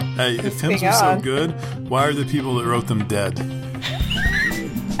Hey, if hymns are so good, why are the people that wrote them dead?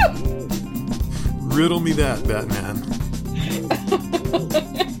 Riddle me that, Batman.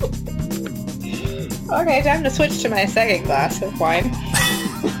 Okay, time to switch to my second glass of wine.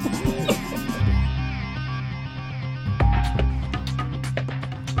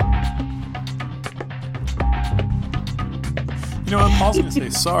 You know what? Paul's going to say,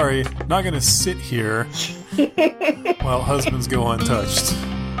 sorry, not going to sit here while husbands go untouched.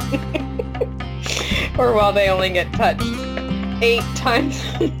 Or while they only get touched 8 times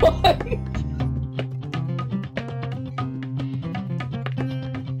a month.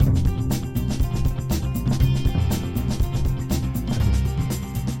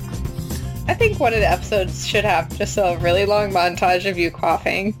 I think one of the episodes should have just a really long montage of you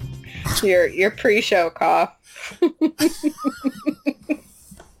coughing. Your pre-show cough.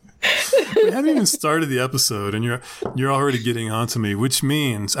 We haven't even started the episode, and you're already getting onto me, which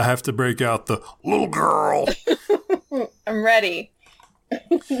means I have to break out the little girl. I'm ready. All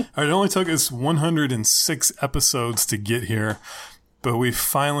right, it only took us 106 episodes to get here, but we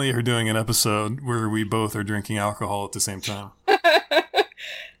finally are doing an episode where we both are drinking alcohol at the same time.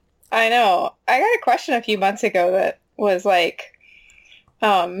 I know. I got a question a few months ago that was like,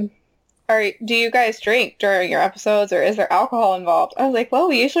 do you guys drink during your episodes, or is there alcohol involved? I was like, well,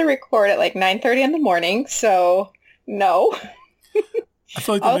 we usually record at like 9:30 in the morning, so no. I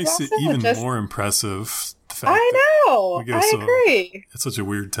feel like that makes it even more impressive. I know. I agree. It's such a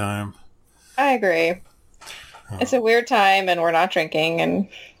weird time. I agree. Oh. It's a weird time, and we're not drinking, and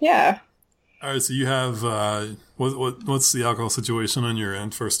yeah. All right, so you have what's the alcohol situation on your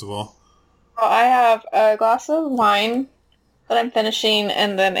end, first of all? Well, I have a glass of wine that I'm finishing,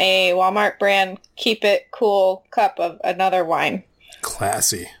 and then a Walmart brand Keep It Cool cup of another wine.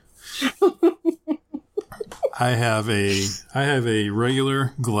 Classy. I have a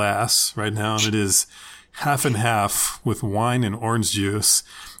regular glass right now, and it is half and half with wine and orange juice.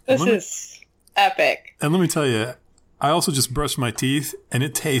 This is epic. And let me tell you, I also just brushed my teeth, and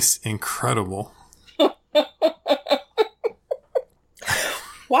it tastes incredible.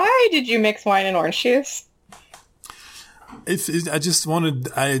 Why did you mix wine and orange juice? I just wanted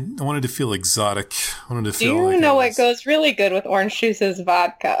to feel exotic. I wanted to feel. Do you know what goes really good with orange juice is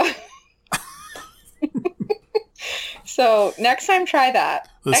vodka. So next time, try that.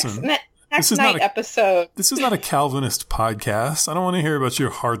 Listen, next night episode. This is not a Calvinist podcast. I don't want to hear about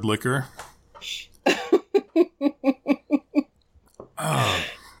your hard liquor.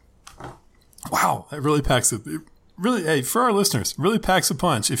 Wow, that really packs it. Really, hey, for our listeners, really packs a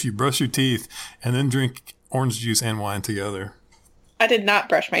punch if you brush your teeth and then drink orange juice and wine together. I did not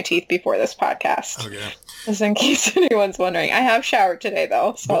brush my teeth before this podcast. Okay. Just in case anyone's wondering. I have showered today,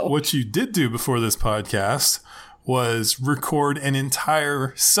 though. So. But what you did do before this podcast was record an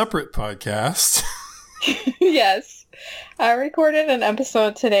entire separate podcast. Yes. I recorded an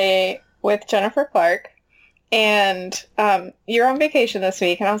episode today with Jennifer Clark. And you're on vacation this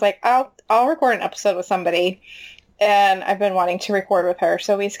week. And I was like, I'll record an episode with somebody. And I've been wanting to record with her.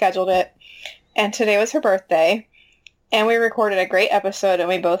 So we scheduled it. And today was her birthday. And we recorded a great episode. And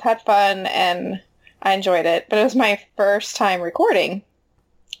we both had fun. And I enjoyed it. But it was my first time recording.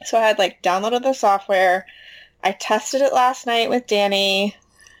 So I had downloaded the software. I tested it last night with Danny.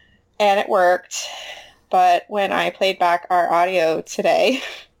 And it worked. But when I played back our audio today,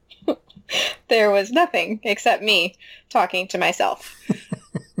 there was nothing except me talking to myself.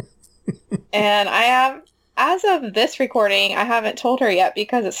 And I have, as of this recording, I haven't told her yet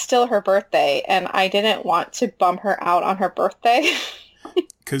because it's still her birthday, and I didn't want to bum her out on her birthday.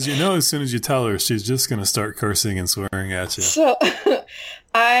 Because as soon as you tell her, she's just going to start cursing and swearing at you. So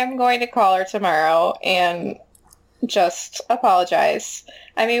I'm going to call her tomorrow and just apologize.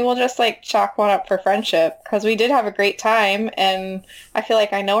 I mean, we'll just chalk one up for friendship because we did have a great time, and I feel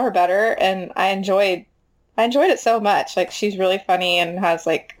like I know her better, and I enjoyed it so much. She's really funny and has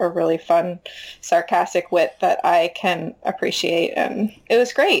a really fun, sarcastic wit that I can appreciate, and it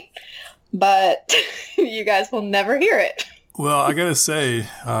was great. But you guys will never hear it. Well, I gotta say,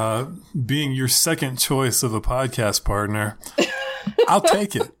 being your second choice of a podcast partner, I'll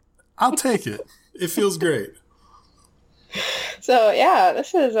take it. It feels great. So, yeah,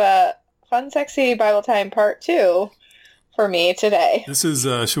 this is a Fun Sexy Bible Time Part 2 for me today. This is,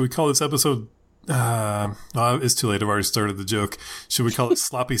 should we call this episode, it's too late, I've already started the joke. Should we call it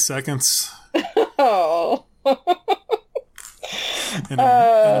Sloppy Seconds? Oh. An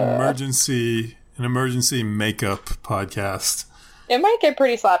emergency makeup podcast. It might get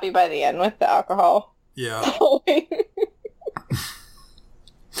pretty sloppy by the end with the alcohol. Yeah. All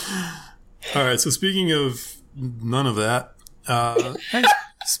right, so speaking of none of that,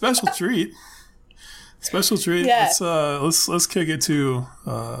 Special treat. Special treat. Yeah. Let's kick it to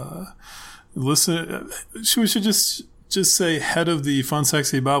listen. We should just say head of the Fun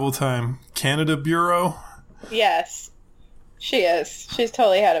Sexy Bible Time Canada Bureau. Yes, she is. She's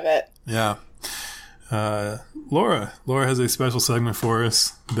totally head of it. Yeah. Laura has a special segment for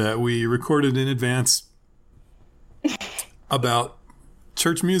us that we recorded in advance about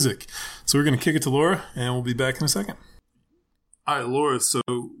church music. So we're going to kick it to Laura, and we'll be back in a second. All right, Laura. So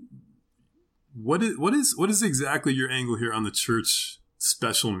what is exactly your angle here on the church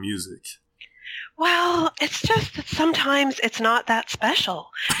special music? Well, it's just that sometimes it's not that special.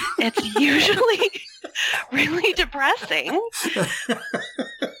 It's usually really depressing.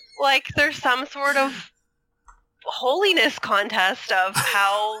 Like there's some sort of holiness contest of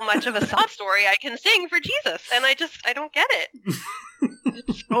how much of a sob story I can sing for Jesus. And I don't get it.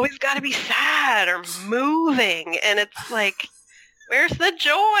 It's always got to be sad or moving. And it's like, where's the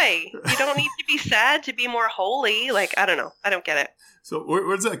joy? You don't need to be sad to be more holy. Like, I don't know. I don't get it. So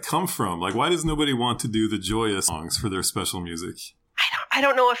where does that come from? Like, why does nobody want to do the joyous songs for their special music? I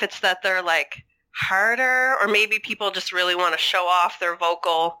don't know if it's that they're like harder, or maybe people just really want to show off their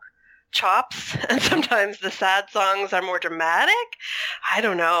vocal chops, and sometimes the sad songs are more dramatic. I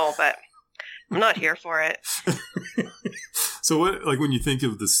don't know, but I'm not here for it. So what, like when you think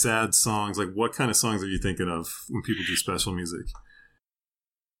of the sad songs, like what kind of songs are you thinking of when people do special music?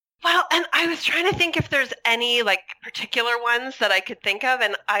 Well, and I was trying to think if there's any like particular ones that I could think of,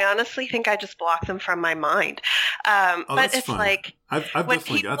 and I honestly think I just block them from my mind. But it's fine. Like I've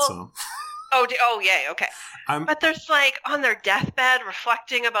definitely got some. Oh, yeah, okay. But there's like on their deathbed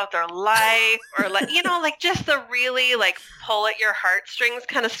reflecting about their life, or like like just the really like pull at your heartstrings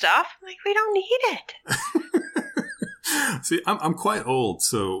kind of stuff. Like we don't need it. See, I'm quite old,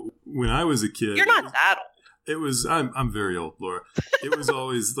 so when I was a kid, you're not that old. It was I'm very old, Laura. It was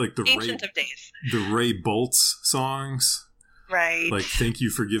always like the Ancient of Days, the Ray Boltz songs, right? Like "Thank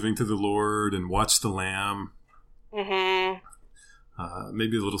You for Giving to the Lord" and "Watch the Lamb." Mm-hmm.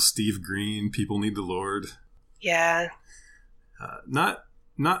 Maybe a little Steve Green, "People Need the Lord." Yeah. Not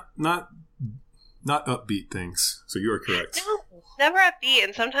upbeat things. So you are correct. No, never upbeat,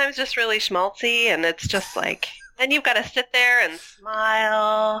 and sometimes just really schmaltzy, and it's just like. And you've got to sit there and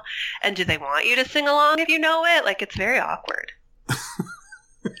smile. And do they want you to sing along if you know it? Like, it's very awkward.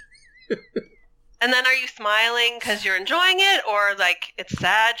 And then are you smiling because you're enjoying it? Or, like, it's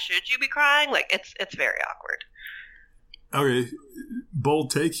sad? Should you be crying? Like, it's very awkward. Okay.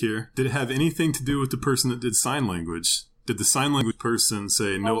 Bold take here. Did it have anything to do with the person that did sign language? Did the sign language person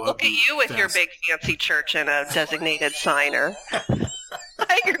say no? Oh, look at you with your big fancy church and a designated signer.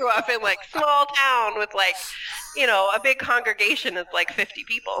 I grew up in like small town with like, a big congregation of like 50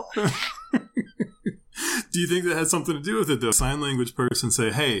 people. Do you think that has something to do with it though? Sign language person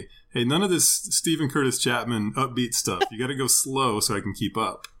say, hey, none of this Stephen Curtis Chapman upbeat stuff. You got to go slow so I can keep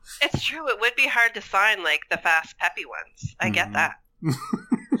up. It's true. It would be hard to sign like the fast peppy ones. I get that.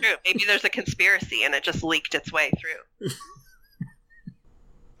 True. Maybe there's a conspiracy and it just leaked its way through.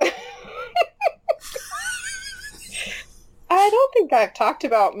 I don't think I've talked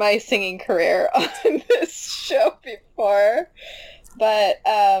about my singing career on this show before, but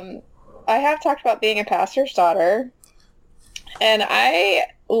I have talked about being a pastor's daughter, and I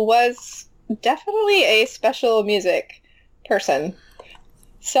was definitely a special music person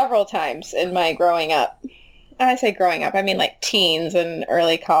several times in my growing up. I say growing up, I mean like teens and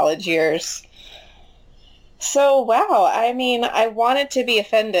early college years. So, wow, I mean, I wanted to be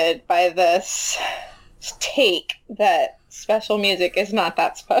offended by this take that special music is not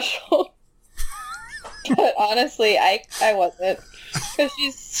that special. But honestly, I wasn't. Because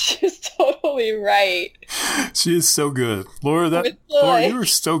she's totally right. She is so good. Laura, Laura, you are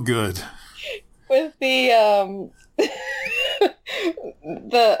so good. With the,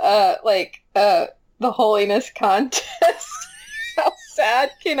 the holiness contest. How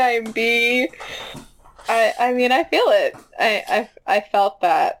sad can I be? I mean, I feel it. I felt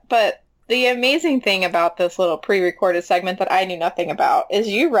that. But the amazing thing about this little pre-recorded segment that I knew nothing about is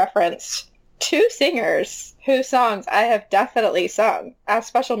you referenced two singers whose songs I have definitely sung as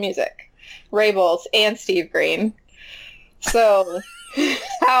special music. Ray Boltz and Steve Green. So,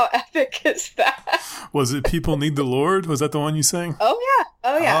 how epic is that? Was it People Need the Lord? Was that the one you sang? Oh, yeah.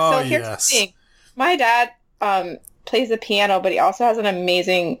 Oh, so here's the thing. My dad plays the piano, but he also has an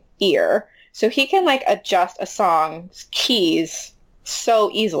amazing ear. So he can, adjust a song's keys so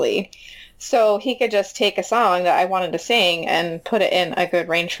easily. So he could just take a song that I wanted to sing and put it in a good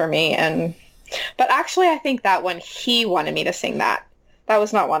range for me. But actually, I think that one, he wanted me to sing that. That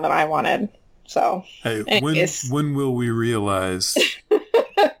was not one that I wanted. So, hey, when will we realize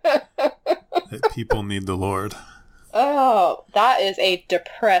People Need the Lord. Oh, that is a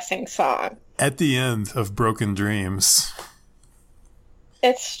depressing song. At the end of Broken Dreams.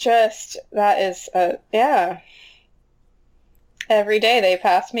 It's just, that is, yeah. Every day they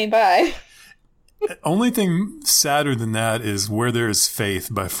pass me by. Only thing sadder than that is Where There Is Faith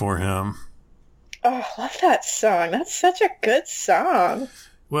by For Him. Oh, I love that song. That's such a good song.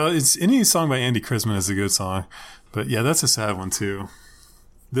 Well, it's any song by Andy Chrisman is a good song. But yeah, that's a sad one too.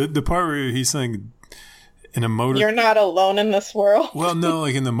 The part where he's saying in a motor... You're not alone in this world. Well, no,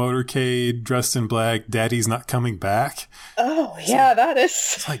 like in the motorcade, dressed in black, Daddy's not coming back. Oh, yeah, that is...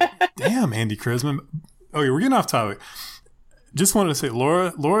 It's like, damn, Andy Chrisman. Okay, we're getting off topic. Just wanted to say,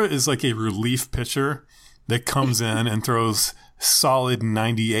 Laura is like a relief pitcher that comes in and throws solid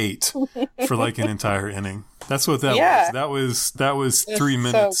 98 for like an entire inning. That's what that was. That was 3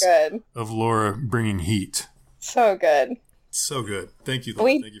 minutes so of Laura bringing heat. So good. So good. Thank you,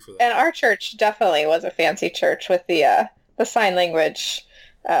 Laura. Thank you for that. And our church definitely was a fancy church with the sign language.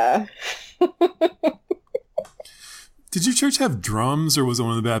 Did your church have drums, or was it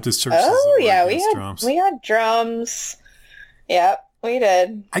one of the Baptist churches? Oh yeah, we had drums. Yep, we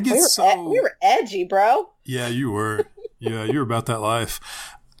did. We were edgy, bro. Yeah, you were. Yeah, you were about that life.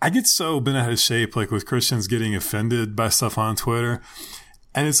 I get so bent out of shape, like with Christians getting offended by stuff on Twitter,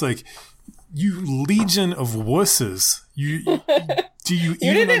 and it's like, you legion of wusses. Do you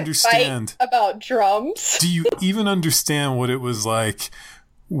even understand fight about drums? Do you even understand what it was like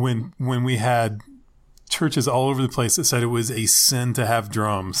when we had churches all over the place that said it was a sin to have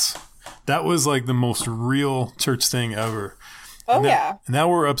drums? That was like the most real church thing ever. Oh, And now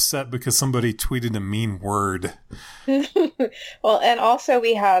we're upset because somebody tweeted a mean word. Well, and also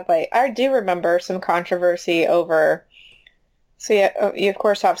we had, like, I do remember some controversy over, so you of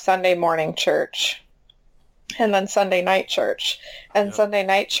course have Sunday morning church and then Sunday night church. And Sunday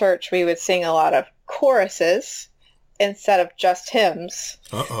night church, we would sing a lot of choruses instead of just hymns.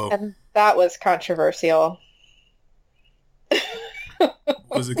 Uh-oh. And that was controversial.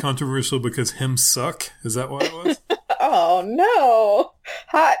 Was it controversial because hymns suck? Is that why it was? Oh, no.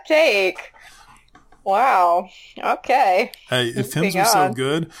 Hot take. Wow. Okay. Hey, if hymns are so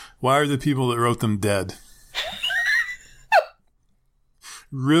good, why are the people that wrote them dead?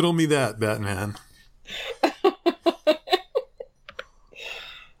 Riddle me that, Batman.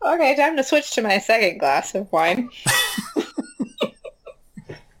 Okay, time to switch to my second glass of wine.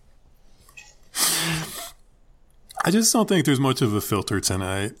 I just don't think there's much of a filter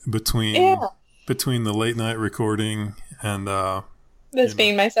tonight between the late night recording and this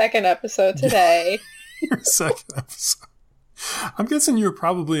being my second episode today. Your second episode. I'm guessing you're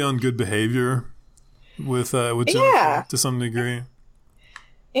probably on good behavior with Jennifer to some degree.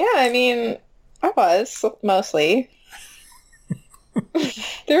 Yeah, I mean, I was mostly.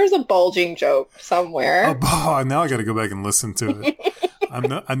 There's a bulging joke somewhere. Oh, now I got to go back and listen to it.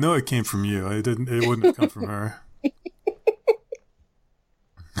 I know it came from you. It wouldn't have come from her.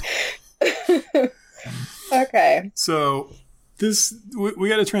 Okay. So we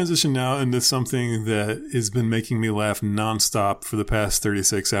got to transition now into something that has been making me laugh nonstop for the past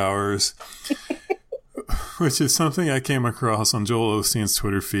 36 hours, which is something I came across on Joel Osteen's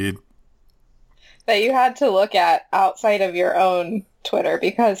Twitter feed. That you had to look at outside of your own Twitter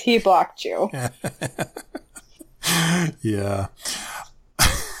because he blocked you. Yeah.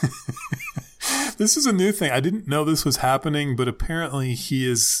 This is a new thing. I didn't know this was happening, but apparently he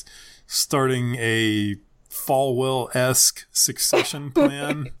is starting a Falwell-esque succession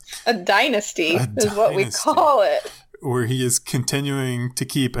plan. A dynasty is what we call it. Where he is continuing to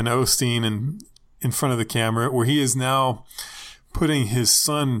keep an Osteen in front of the camera, where he is now putting his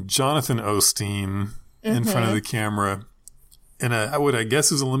son, Jonathan Osteen, in front of the camera in what I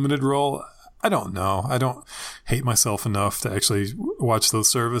guess is a limited role. I don't know. I don't hate myself enough to actually watch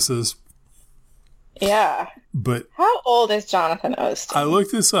those services. Yeah. But how old is Jonathan Osteen? I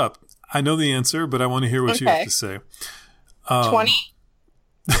looked this up. I know the answer, but I want to hear what you have to say. 20?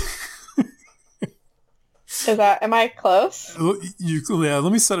 Am I close?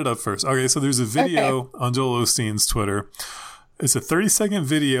 Let me set it up first. Okay, so there's a video on Joel Osteen's Twitter. It's a 30-second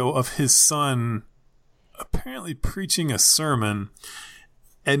video of his son apparently preaching a sermon,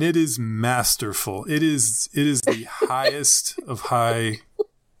 and it is masterful. It is the highest of high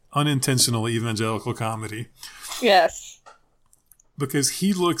unintentional evangelical comedy. Yes. Because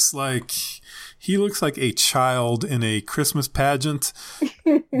he looks like a child in a Christmas pageant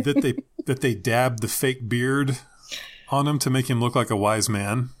that they dabbed the fake beard on him to make him look like a wise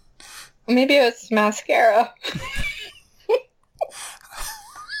man. Maybe it was mascara.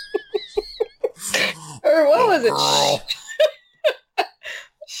 Or what was it?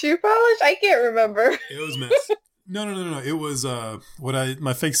 Shoe polish? I can't remember. It was mess. No. It was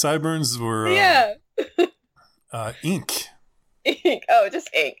my fake sideburns were Yeah. ink. Ink. Oh, just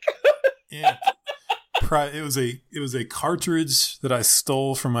ink. Ink. It was a cartridge that I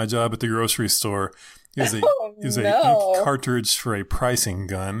stole from my job at the grocery store. It was a ink cartridge for a pricing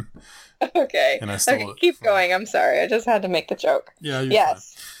gun. Okay. And I stole it. Keep going. I'm sorry. I just had to make the joke. Yeah.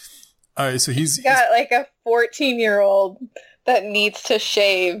 Yes. Fine. All right. So he's got like a 14-year-old that needs to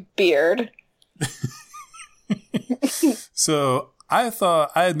shave beard. So I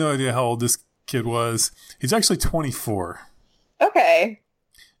had no idea how old this kid was. He's actually 24. Okay.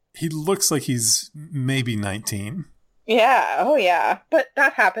 He looks like he's maybe 19. Yeah. Oh, yeah. But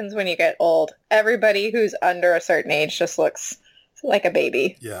that happens when you get old. Everybody who's under a certain age just looks like a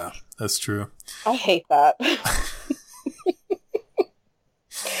baby. Yeah, that's true. I hate that.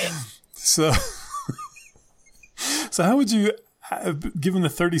 So how would you, given the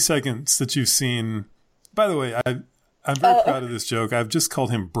 30 seconds that you've seen, by the way, I'm very proud of this joke. I've just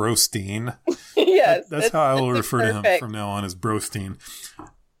called him Brostein. Yes. That's how I will refer to him from now on as Brostein.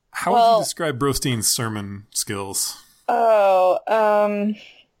 How would you describe Brostein's sermon skills?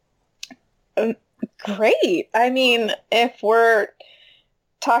 Great. I mean, if we're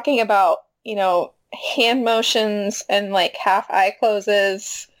talking about, hand motions and like half eye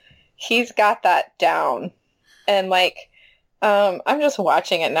closes, he's got that down. And like, I'm just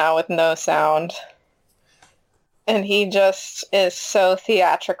watching it now with no sound. And he just is so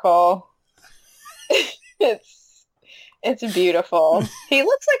theatrical. It's beautiful. He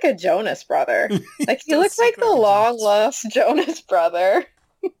looks like a Jonas brother. Like he looks like the long lost Jonas brother.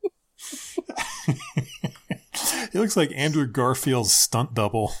 He looks like Andrew Garfield's stunt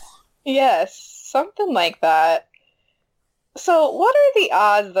double. Yes, something like that. So what are the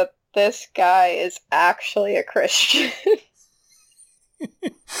odds that this guy is actually a Christian?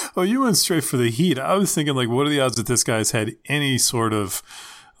 Oh, you went straight for the heat. I was thinking, like, what are the odds that this guy's had any sort of,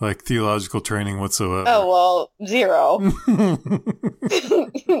 like, theological training whatsoever? Oh, well, 0.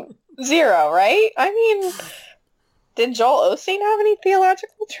 0, right? I mean, did Joel Osteen have any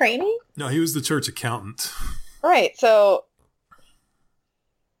theological training? No, he was the church accountant. Right, so,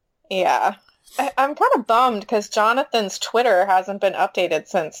 yeah. I'm kind of bummed because Jonathan's Twitter hasn't been updated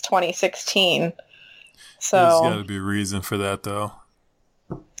since 2016. So there's got to be a reason for that, though.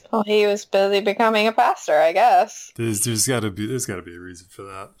 Well, he was busy becoming a pastor, I guess. There's got to be a reason for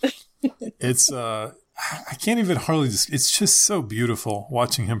that. It's I can't even hardly it's just so beautiful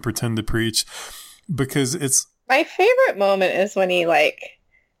watching him pretend to preach, because it's my favorite moment is when he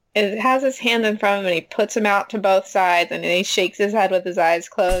has his hand in front of him and he puts them out to both sides and then he shakes his head with his eyes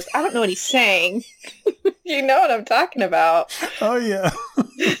closed. I don't know what he's saying. You know what I'm talking about. Oh yeah.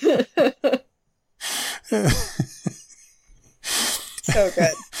 So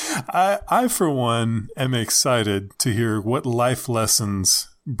good. I for one am excited to hear what life lessons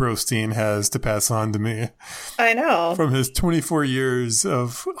Brostein has to pass on to me. I know. From his 24 years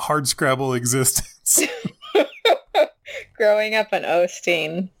of hardscrabble existence. Growing up in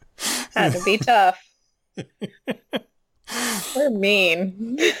Osteen had to be tough. We're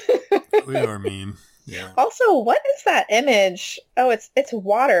mean. We are mean. Yeah. Also, what is that image? Oh, it's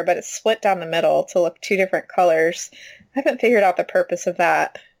water, but it's split down the middle to look two different colors. I haven't figured out the purpose of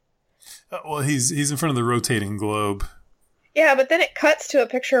that. Well, he's in front of the rotating globe. Yeah, but then it cuts to a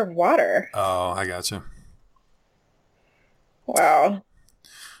picture of water. Oh, I gotcha. Wow.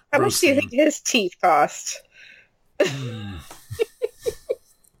 How much do you think his teeth cost?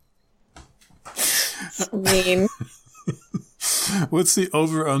 It's mean. What's the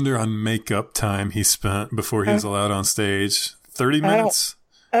over-under on makeup time he spent before he was allowed on stage? 30 minutes?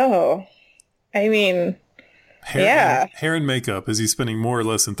 Oh. I mean, yeah. Hair and makeup. Is he spending more or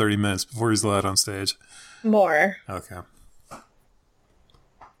less than 30 minutes before he's allowed on stage? More. Okay.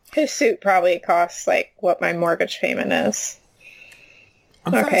 His suit probably costs like what my mortgage payment is.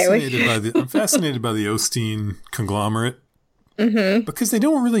 I'm fascinated by the Osteen conglomerate. Mm-hmm. Because they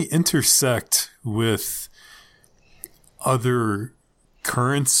don't really intersect with other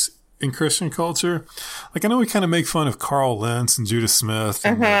currents in Christian culture. Like, I know we kind of make fun of Carl Lentz and Judah Smith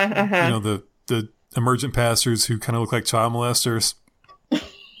and the emergent pastors who kind of look like child molesters.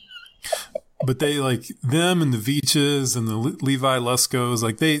 But they, like, them and the Veaches and the Levi Luskos,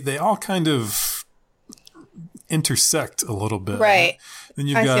 like, they all kind of intersect a little bit. Right. Then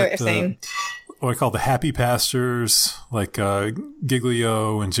you've I see got what you're saying. What I call the happy pastors, like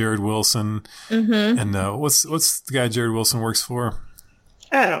Giglio and Jared Wilson. Mm-hmm. And what's the guy Jared Wilson works for?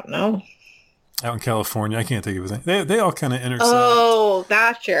 I don't know. Out in California. I can't think of his name. They all kind of intersect. Oh,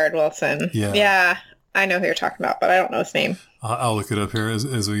 that's Jared Wilson. Yeah. Yeah. I know who you're talking about, but I don't know his name. I'll look it up here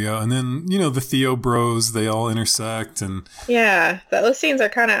as we go. And then, the Theo bros, they all intersect. And yeah, those scenes are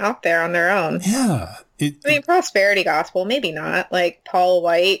kind of out there on their own. Yeah. Prosperity Gospel, maybe not. Like Paul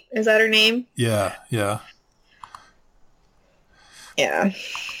White, is that her name? Yeah, yeah. Yeah.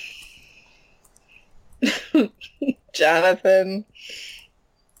 Jonathan.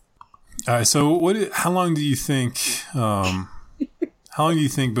 All right, so how long do you think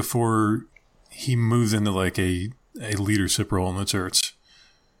before he moves into like a leadership role in the church?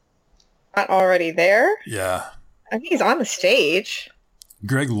 Not already there? Yeah. I think he's on the stage.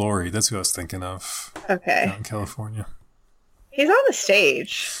 Greg Laurie, that's who I was thinking of. Okay. Out in California. He's on the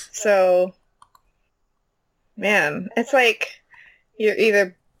stage. So, man, it's like you're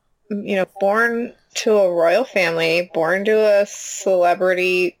either, born to a royal family, born to a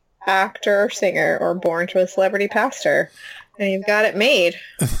celebrity actor or singer, or born to a celebrity pastor. And you've got it made.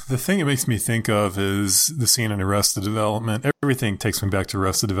 The thing it makes me think of is the scene in Arrested Development. Everything takes me back to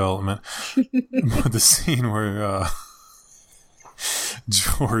Arrested Development. But the scene where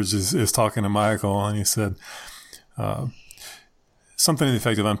George is talking to Michael, and he said something to the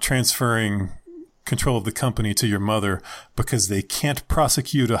effect of, I'm transferring control of the company to your mother because they can't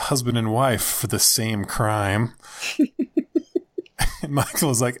prosecute a husband and wife for the same crime. And Michael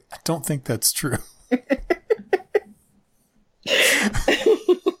was like, I don't think that's true.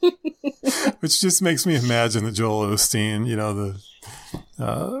 Which just makes me imagine that Joel Osteen,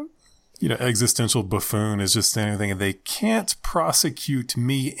 the existential buffoon, is just saying anything. They can't prosecute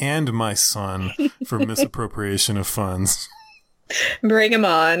me and my son for misappropriation of funds. Bring him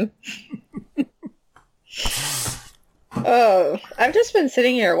on. Oh, I've just been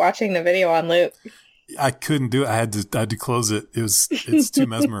sitting here watching the video on loop. I couldn't do it. I had to close it. It's too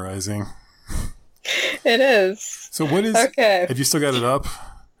mesmerizing. It is. So what is? Okay. Have you still got it up?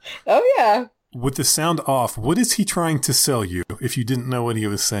 Oh yeah. With the sound off, what is he trying to sell you? If you didn't know what he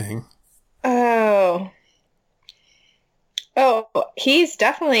was saying. Oh, he's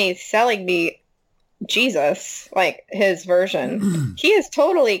definitely selling me Jesus, like his version. He has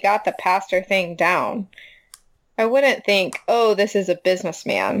totally got the pastor thing down. I wouldn't think, this is a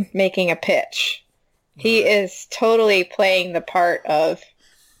businessman making a pitch. He is totally playing the part of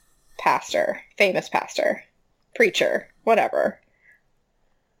pastor, famous pastor, preacher, whatever.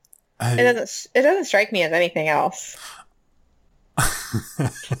 It doesn't strike me as anything else.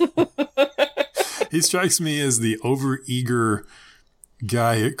 He strikes me as the overeager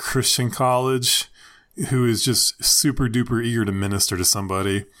guy at Christian college who is just super duper eager to minister to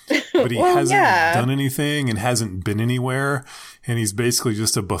somebody, but he hasn't done anything and hasn't been anywhere, and he's basically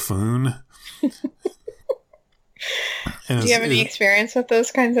just a buffoon. Do you have any experience with those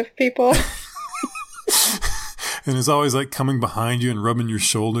kinds of people? And it's always like coming behind you and rubbing your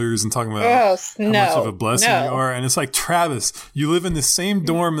shoulders and talking about how much of a blessing you are. And it's like, Travis, you live in the same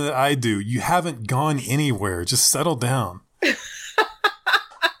dorm that I do. You haven't gone anywhere. Just settle down.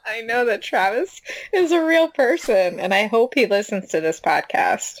 I know that Travis is a real person, and I hope he listens to this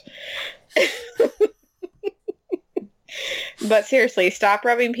podcast. But seriously, stop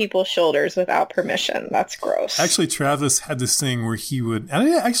rubbing people's shoulders without permission. That's gross. Actually, Travis had this thing where he would,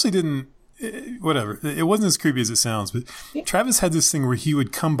 and I actually didn't, whatever. It wasn't as creepy as it sounds, but Travis had this thing where he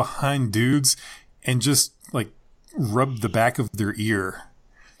would come behind dudes and just like rub the back of their ear.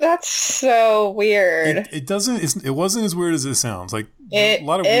 That's so weird. It wasn't as weird as it sounds. Like a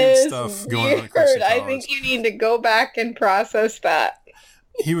lot of weird stuff going on at Christian college. I think you need to go back and process that.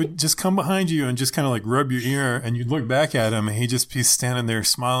 He would just come behind you and just kind of like rub your ear, and you'd look back at him, and he'd just be standing there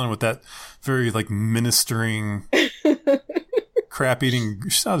smiling with that very like ministering, crap-eating,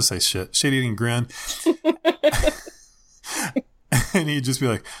 I'll just say shit-eating grin. And he'd just be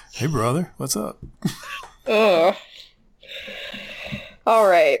like, "Hey, brother, what's up?" Ugh. All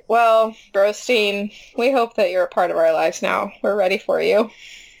right. Well, Brostein, we hope that you're a part of our lives now. We're ready for you.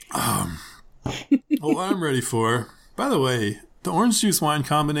 Well, I'm ready for. By the way, the orange juice wine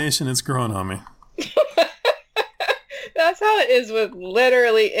combination is growing on me. That's how it is with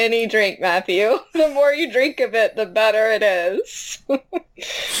literally any drink, Matthew. The more you drink of it, the better it is.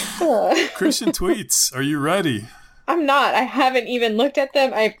 Christian tweets, are you ready? I'm not. I haven't even looked at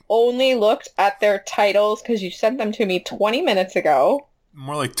them. I've only looked at their titles because you sent them to me 20 minutes ago.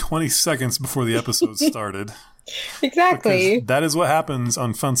 More like 20 seconds before the episode started. Exactly. Because that is what happens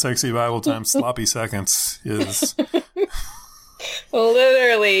on Fun Sexy Bible Time Sloppy Seconds is...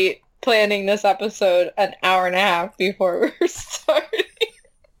 Literally planning this episode an hour and a half before we're starting.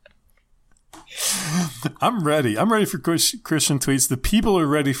 I'm ready. I'm ready for Christian tweets. The people are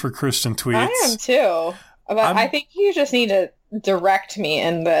ready for Christian tweets. I am too. But I think you just need to direct me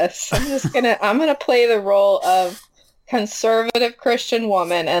in this. I'm gonna play the role of conservative Christian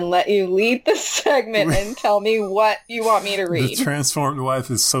woman and let you lead the segment and tell me what you want me to read. The transformed wife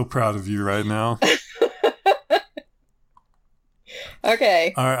is so proud of you right now.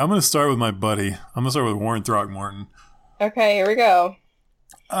 Okay. All right, I'm going to start with my buddy. I'm going to start with Warren Throckmorton. Okay, here we go.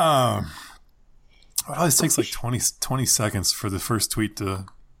 It always takes like 20 seconds for the first tweet to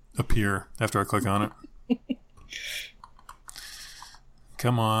appear after I click on it.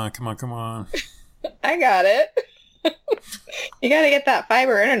 Come on. I got it. You got to get that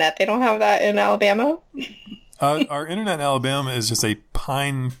fiber internet. They don't have that in Alabama. Our internet in Alabama is just a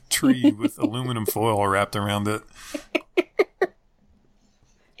pine tree with aluminum foil wrapped around it.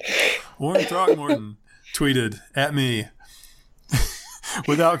 Warren Throckmorton tweeted at me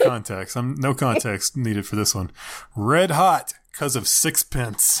without context. No context needed for this one. Red hot because of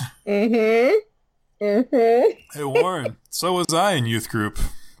sixpence. Mm-hmm. Hey, Warren, so was I in youth group.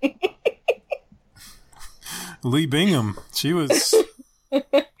 Lee Bingham, she was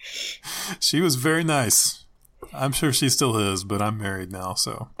very nice. I'm sure she still is, but I'm married now,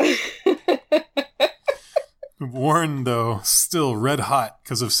 so. Warren, though, still red hot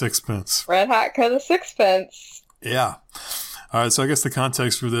because of sixpence. Red hot because of sixpence. Yeah. All right, so I guess the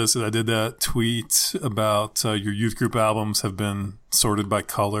context for this is I did that tweet about your youth group albums have been sorted by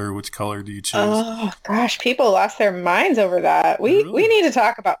color. Which color do you choose? Oh, gosh, people lost their minds over that. We need to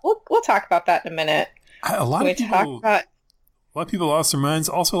talk about, we'll talk about that in a minute. A lot of people lost their minds.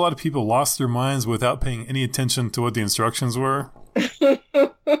 Also, a lot of people lost their minds without paying any attention to what the instructions were.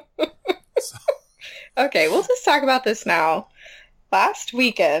 Okay, we'll just talk about this now. Last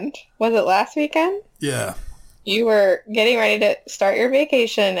weekend, was it last weekend? Yeah. You were getting ready to start your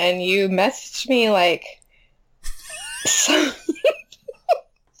vacation and you messaged me like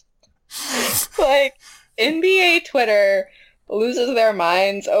NBA Twitter loses their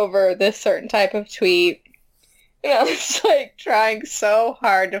minds over this certain type of tweet. And I was like trying so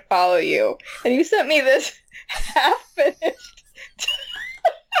hard to follow you. And you sent me this half-finished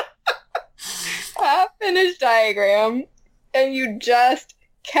diagram, and you just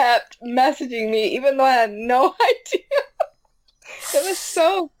kept messaging me, even though I had no idea. It was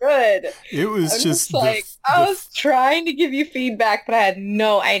so good. It was just like, I was trying to give you feedback, but I had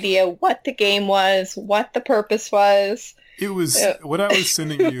no idea what the game was, what the purpose was. It was, what I was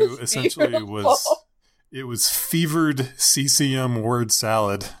sending you essentially was fevered CCM word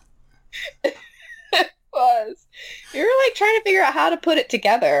salad. Was. You were like trying to figure out how to put it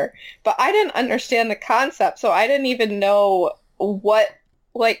together, but I didn't understand the concept, so I didn't even know what.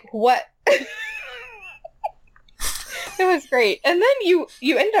 It was great. And then you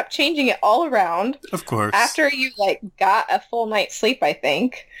ended up changing it all around. Of course. After you got a full night's sleep, I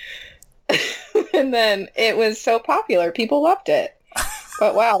think. And then it was so popular. People loved it.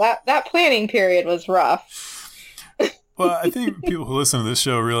 But wow, that planning period was rough. Well, I think people who listen to this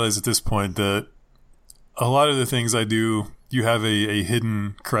show realize at this point that a lot of the things I do, you have a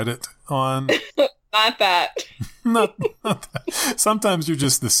hidden credit on. Not that. not that. Sometimes you're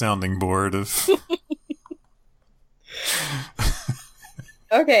just the sounding board of...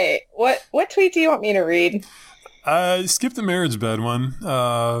 Okay, what tweet do you want me to read? Skip the marriage bed one.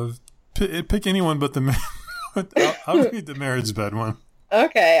 Pick anyone but the... I'll read the marriage bed one.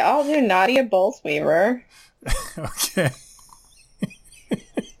 Okay, I'll do Nadia Bolz-Weaver. Okay.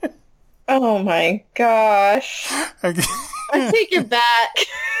 Oh my gosh. Okay. I take it back.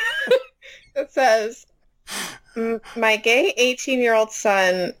 It says, my gay 18-year-old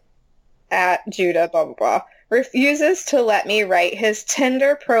son at Judah, blah, blah, blah, refuses to let me write his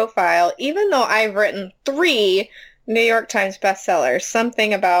Tinder profile, even though I've written 3 New York Times bestsellers.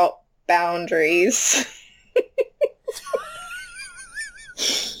 Something about boundaries.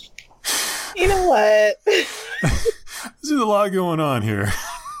 You know what? There's a lot going on here.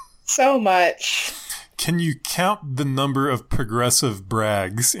 So much. Can you count the number of progressive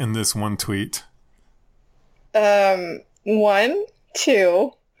brags in this one tweet? 1,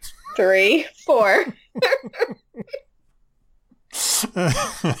 2, 3, 4.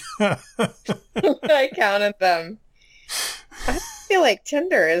 I counted them. I feel like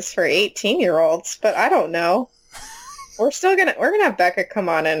Tinder is for 18-year-olds, but I don't know. We're gonna have Becca come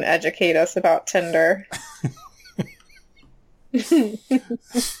on and educate us about Tinder. Go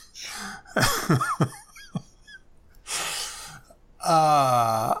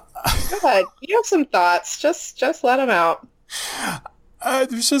ahead. You have some thoughts. Just let them out.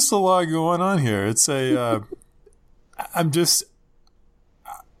 There's just a lot going on here. It's I'm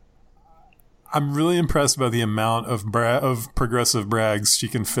really impressed by the amount of progressive brags she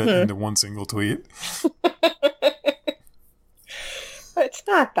can fit into one single tweet. It's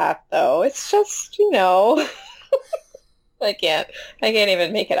not that though. It's just, I can't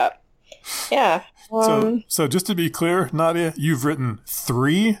even make it up. Yeah. So just to be clear, Nadia, you've written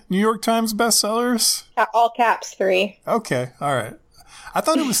 3 New York Times bestsellers? All caps 3. Okay. All right. I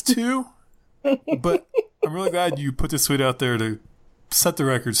thought it was 2, but I'm really glad you put this tweet out there to set the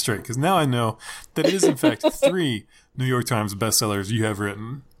record straight, because now I know that it is in fact 3 New York Times bestsellers you have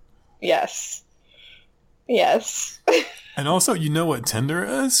written. Yes. And also, you know what Tinder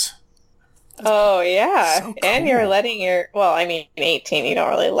is? Oh, yeah. So cool. And you're letting 18, you don't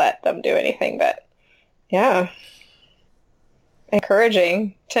really let them do anything, but yeah.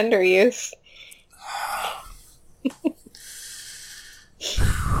 Encouraging Tinder use.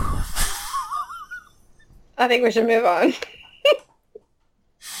 I think we should move on.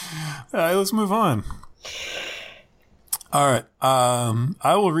 All right, let's move on. All right.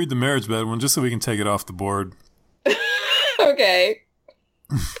 I will read the marriage bed one just so we can take it off the board. Okay.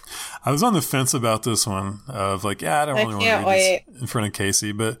 I was on the fence about this one of like, I don't really want to read this in front of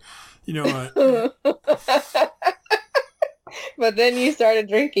Casey, but you know what? But then you started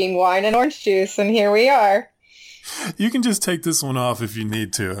drinking wine and orange juice, and here we are. You can just take this one off if you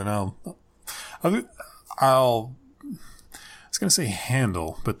need to, and I was going to say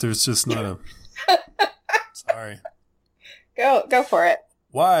handle, but there's just not a... Sorry. Go for it.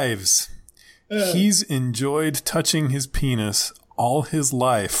 Wives. He's enjoyed touching his penis all his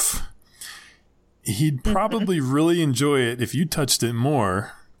life. He'd probably really enjoy it if you touched it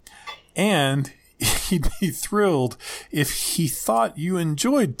more. And he'd be thrilled if he thought you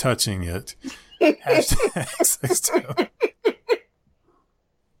enjoyed touching it. Hashtag sexto.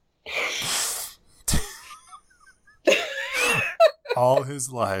 All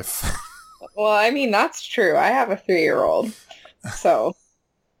his life. Well, I mean, that's true. I have a 3-year-old. So.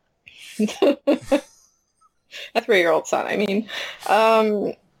 A 3-year-old son, I mean.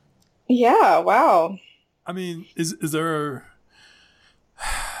 Yeah, wow. I mean, is there...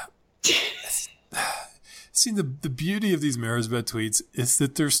 See, the beauty of these marriage bed tweets is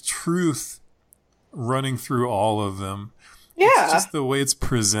that there's truth running through all of them. Yeah. It's just the way it's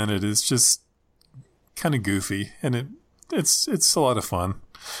presented is just kind of goofy, and it's a lot of fun.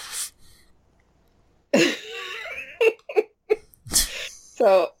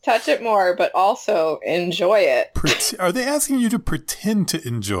 So touch it more, but also enjoy it. Are they asking you to pretend to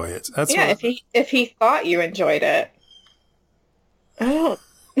enjoy it? That's if he thought you enjoyed it. I don't.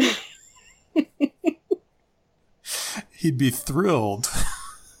 He'd be thrilled.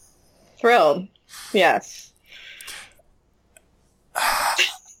 Thrilled. Yes.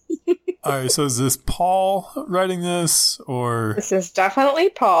 All right, so is this Paul writing this, or... This is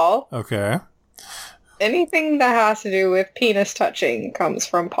definitely Paul. Okay. Anything that has to do with penis touching comes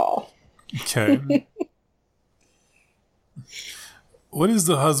from Paul. Okay. What is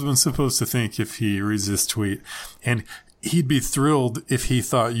the husband supposed to think if he reads this tweet? And he'd be thrilled if he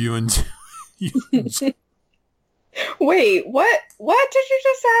thought you enjoy... Wait, what? What did you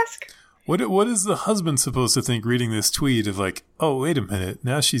just ask? What is the husband supposed to think reading this tweet of like, oh, wait a minute,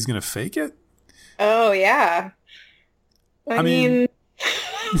 now she's going to fake it? Oh, yeah. I mean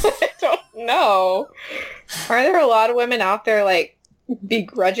I don't know. Are there a lot of women out there like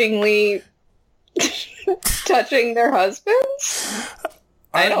begrudgingly touching their husbands?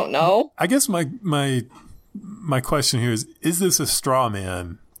 I don't know. I guess my question here is this a straw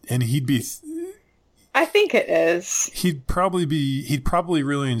man? And he'd be... I think it is. He'd probably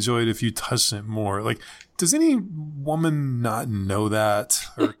really enjoy it if you touched it more. Like, does any woman not know that?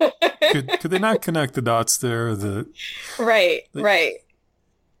 Or could they not connect the dots there? Right.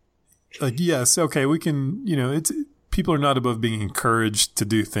 Like, yes, okay, we can, it's people are not above being encouraged to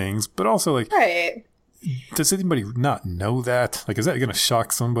do things, but also like, right. Does anybody not know that? Like, is that going to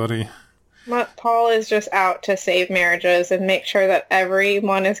shock somebody? Paul is just out to save marriages and make sure that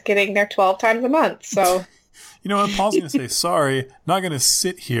everyone is getting their 12 times a month. So, you know what? Paul's going to say, sorry, not going to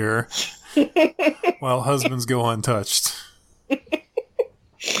sit here while husbands go untouched.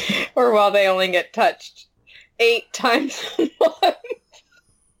 Or while they only get touched 8 times a month.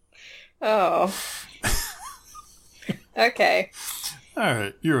 Oh. Okay. All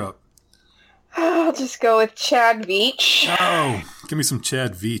right, you're up. I'll just go with Chad Veach. Oh, give me some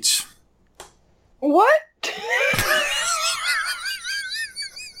Chad Veach. What?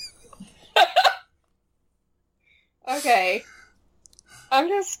 Okay.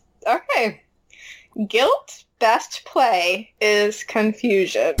 Okay. Guilt, best play is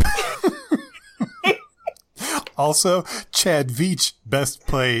confusion. Also, Chad Veach, best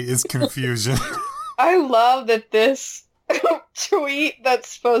play is confusion. I love that this tweet that's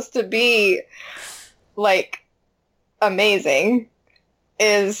supposed to be, like, amazing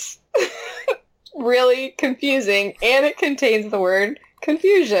is really confusing, and it contains the word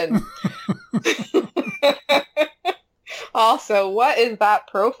confusion. Also, what is that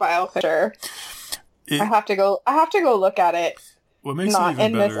profile picture? I have to go look at it. What makes not it even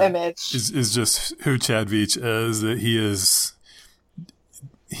in better this image is just who Chad Veach is. That he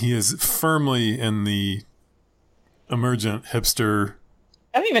is firmly in the emergent hipster.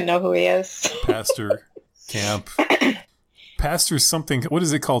 I don't even know who he is. Pastor camp. Pastor something. What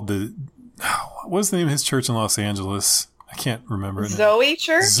is it called? What is the name of his church in Los Angeles? I can't remember. Zoe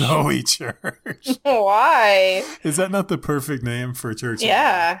Church? Zoe Church. Why? Is that not the perfect name for a church?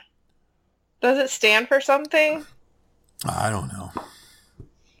 Yeah. Does it stand for something? I don't know.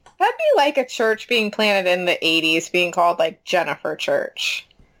 That'd be like a church being planted in the 80s being called like Jennifer Church.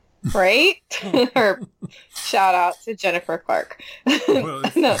 Right? Or shout out to Jennifer Clark. Well,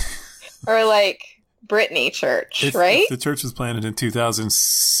 No. Or like Brittany Church, right? If the church was planted in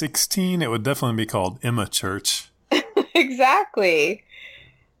 2016, it would definitely be called Emma Church. Exactly.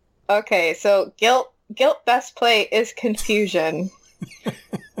 Okay, so guilt best play is confusion.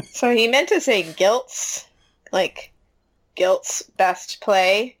 So he meant to say guilt's best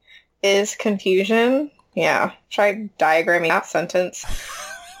play is confusion. Yeah, try diagramming that sentence.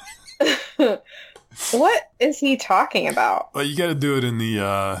 What is he talking about? Well, you got to do it in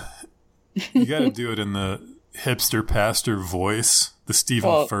the hipster pastor voice, the Stephen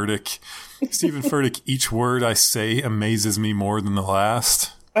Furtick. Stephen Furtick, each word I say amazes me more than the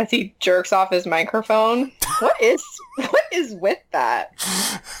last. As he jerks off his microphone. What is with that?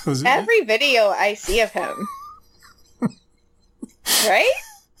 Every video I see of him. Right?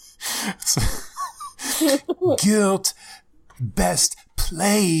 Guilt best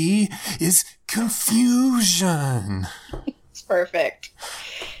play is confusion. It's perfect.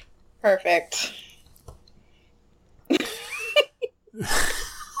 Perfect.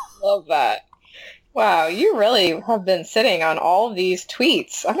 Love that. Wow, you really have been sitting on all of these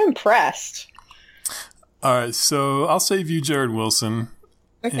tweets. I'm impressed. All right, so I'll save you Jared Wilson.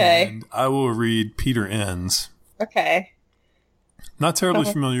 Okay. And I will read Peter Enns. Okay. Not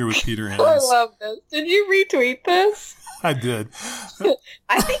terribly familiar with Peter Enns. I love this. Did you retweet this? I did.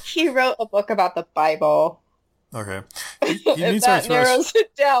 I think he wrote a book about the Bible. Okay. If that narrows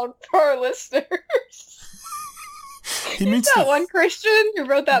it down for our listeners. He's that one Christian who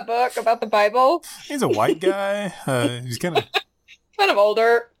wrote that book about the Bible. He's a white guy. He's kind of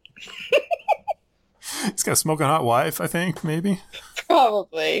older. He's got a smoking hot wife, I think, maybe.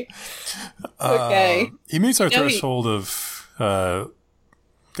 Probably. Okay. He meets our threshold of got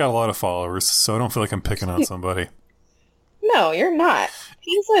a lot of followers, so I don't feel like I'm picking on somebody. No, you're not.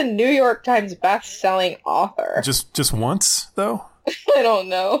 He's a New York Times best-selling author. Just once, though? I don't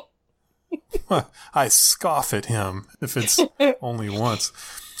know. I scoff at him if it's only once.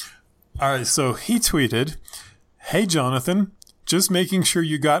 All right, so he tweeted, "Hey, Jonathan, just making sure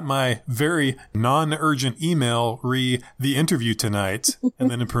you got my very non-urgent email the interview tonight,"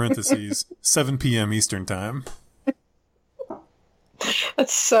 and then in parentheses, 7 p.m. Eastern time.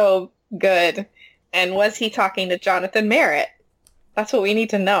 That's so good. And was he talking to Jonathan Merritt? That's what we need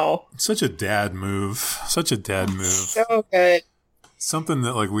to know. Such a dad move. Such a dad move. So good. Something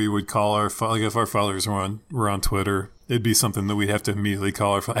that we would call if our followers were on Twitter, it'd be something that we'd have to immediately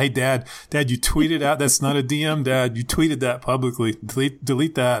call our hey, Dad, you tweeted out. That's not a DM, Dad. You tweeted that publicly.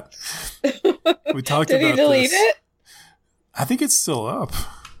 Delete that. We talked about this. Did he delete it? I think it's still up.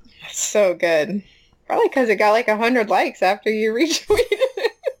 So good. Probably because it got 100 likes after you retweeted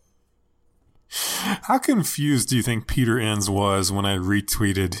it. How confused do you think Peter Enns was when I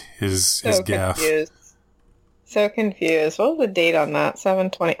retweeted his gaffe? Confused. So confused. What was the date on that?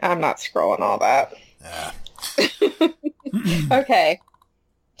 7/20. I'm not scrolling all that. Okay.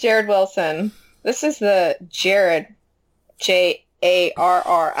 Jared Wilson. This is the Jared, Jarrid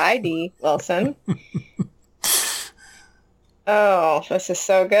Wilson. Oh, this is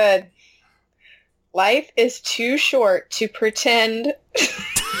so good. Life is too short to pretend...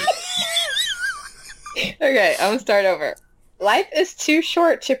 Okay, I'm going to start over. Life is too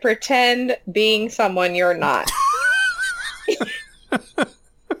short to pretend being someone you're not.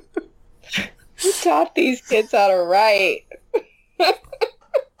 Who taught these kids how to write?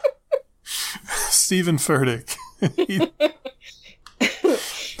 Stephen Furtick.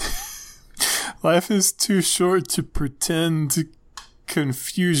 Life is too short to pretend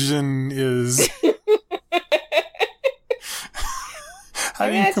confusion is... How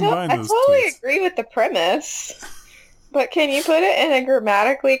do you combine those two? I totally agree with the premise. But can you put it in a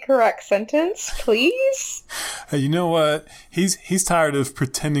grammatically correct sentence, please? Hey, you know what? He's tired of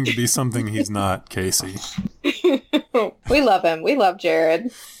pretending to be something he's not, Casey. We love him. We love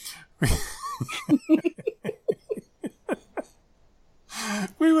Jared.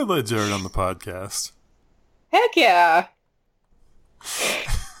 We would let Jared on the podcast. Heck yeah.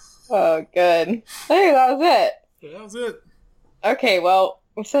 Oh, good. Hey, that was it. That was it. Okay, well,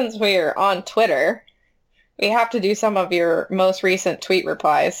 since we're on Twitter, we have to do some of your most recent tweet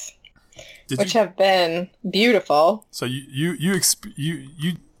replies, which have been beautiful. So you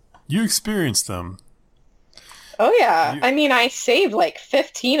experienced them. Oh yeah, I mean, I saved like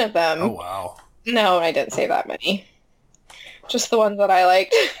 15 of them. Oh wow. No, I didn't save that many. Just the ones that I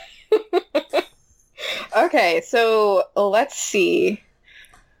liked. Okay, so let's see.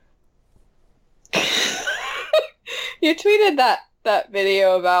 You tweeted that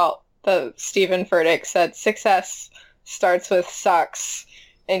video about the Stephen Furtick said success starts with sucks.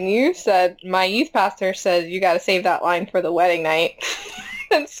 And you said, my youth pastor says you got to save that line for the wedding night.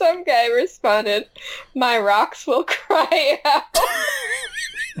 And some guy responded, my rocks will cry out.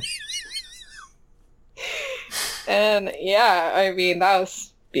 And yeah, I mean, that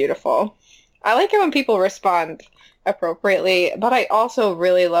was beautiful. I like it when people respond appropriately, but I also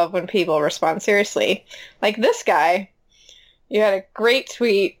really love when people respond seriously. Like this guy, you had a great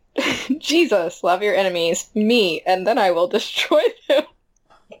tweet. Jesus, love your enemies. Me, and then I will destroy them.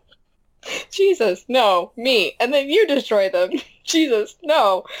 Jesus, no, me, and then you destroy them. Jesus,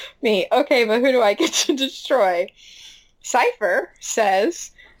 no, me. Okay, but who do I get to destroy? Cypher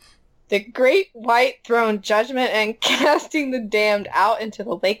says, the great white throne judgment and casting the damned out into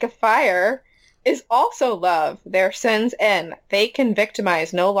the lake of fire is also love. Their sins end. They can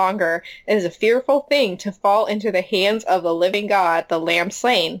victimize no longer. It is a fearful thing to fall into the hands of the living God, the Lamb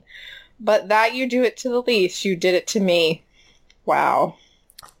slain. But that you do it to the least, you did it to me. Wow.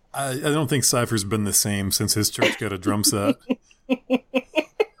 I don't think Cypher's been the same since his church got a drum set.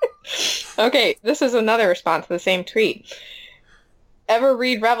 Okay, this is another response to the same tweet. Ever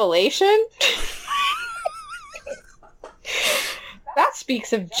read Revelation? That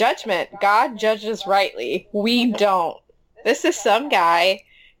speaks of judgment. God judges rightly. We don't. This is some guy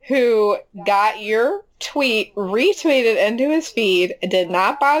who got your tweet retweeted into his feed, did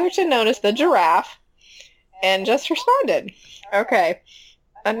not bother to notice the giraffe, and just responded. Okay.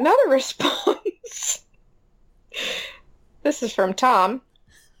 Another response. This is from Tom.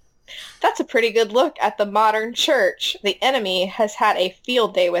 That's a pretty good look at the modern church. The enemy has had a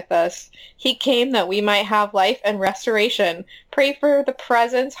field day with us. He came that we might have life and restoration. Pray for the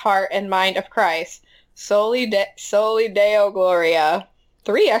presence, heart, and mind of Christ. Soli Deo Gloria.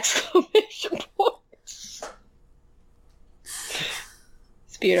 3 exclamation points.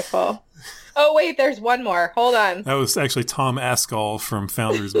 It's beautiful. Oh, wait, there's one more. Hold on. That was actually Tom Askell from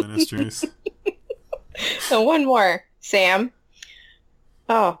Founders Ministries. So one more. Sam.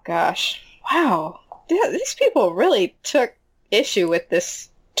 Oh, gosh. Wow. These people really took issue with this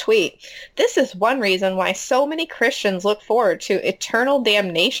tweet. This is one reason why so many Christians look forward to eternal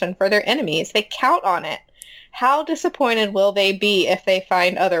damnation for their enemies. They count on it. How disappointed will they be if they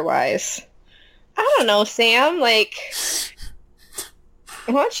find otherwise? I don't know, Sam. Like,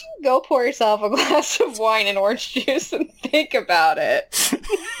 why don't you go pour yourself a glass of wine and orange juice and think about it?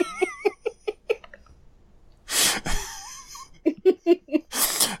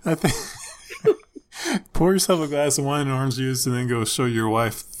 I think pour yourself a glass of wine and orange juice and then go show your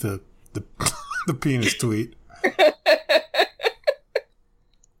wife the penis tweet.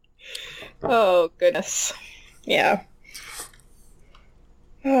 Oh, goodness. Yeah.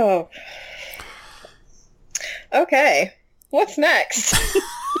 Oh. Okay. What's next?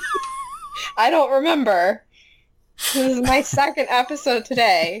 I don't remember. This is my second episode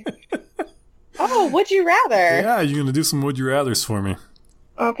today. Oh, would you rather? Yeah, you're going to do some would you rathers for me.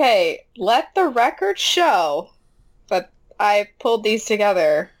 Okay, let the record show that I pulled these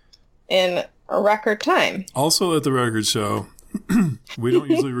together in a record time. Also, let the record show, we don't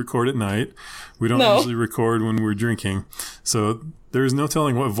usually record at night. We don't usually record when we're drinking. So there's no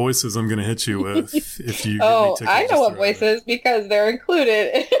telling what voices I'm going to hit you with if you I know what voices because they're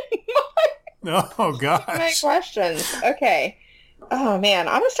included in oh, gosh. my questions. Okay. Oh, man.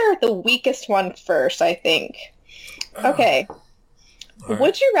 I'm going to start with the weakest one first, I think. Okay. Right.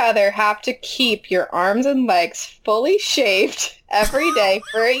 Would you rather have to keep your arms and legs fully shaved every day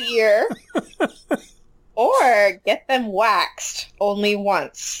for a year or get them waxed only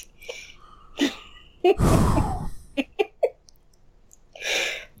once?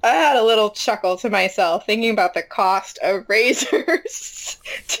 I had a little chuckle to myself thinking about the cost of razors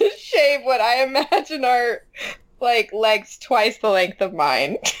to shave what I imagine are like legs twice the length of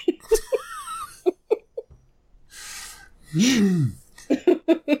mine.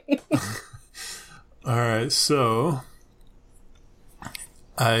 All right, so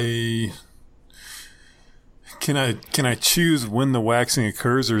I can I choose when the waxing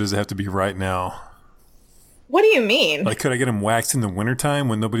occurs, or does it have to be right now? What do you mean? Like, could I get them waxed in the wintertime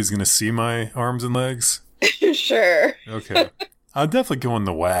when nobody's going to see my arms and legs? Sure. Okay. I'll definitely go in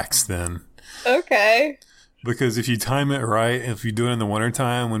the wax then. Okay. Because if you time it right, if you do it in the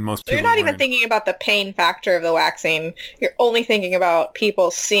wintertime when most people You're not even thinking about the pain factor of the waxing. You're only thinking about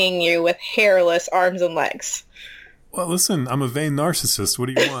people seeing you with hairless arms and legs. Well, listen, I'm a vain narcissist. What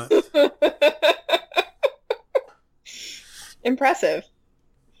do you want? Impressive,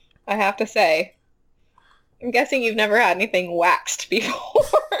 I have to say. I'm guessing you've never had anything waxed before.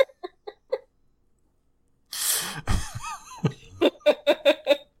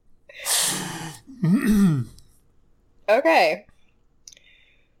 Okay.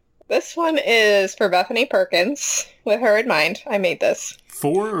 This one is for Bethany Perkins. With her in mind, I made this.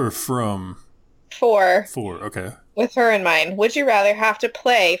 For or from? For, okay. With her in mind. Would you rather have to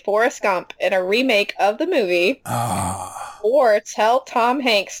play Forrest Gump in a remake of the movie, or tell Tom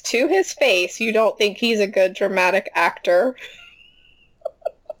Hanks to his face you don't think he's a good dramatic actor?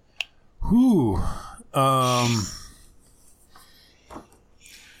 Whew.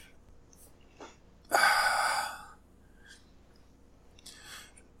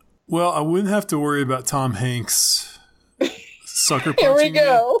 Well, I wouldn't have to worry about Tom Hanks sucker punching me. Here we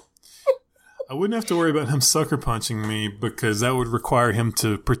go. I wouldn't have to worry about him sucker punching me because that would require him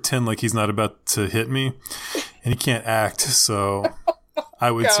to pretend like he's not about to hit me, and he can't act, so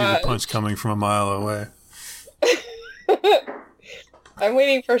I would see the punch coming from a mile away. I'm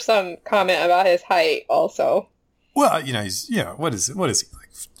waiting for some comment about his height also. Well, he's what is he, like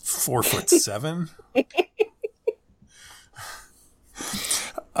 4'7"?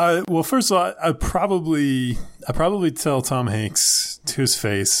 Well, first of all, I'd probably tell Tom Hanks to his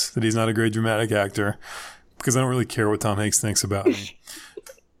face that he's not a great dramatic actor because I don't really care what Tom Hanks thinks about me.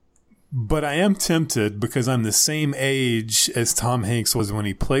 But I am tempted because I'm the same age as Tom Hanks was when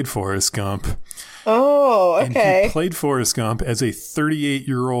he played Forrest Gump. Oh, okay. And he played Forrest Gump as a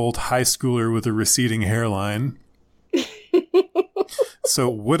 38-year-old high schooler with a receding hairline. So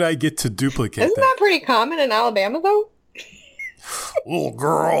would I get to duplicate Isn't that pretty common in Alabama, though? Little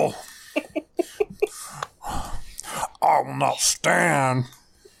girl, I will not stand.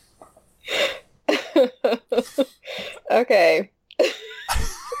 Okay.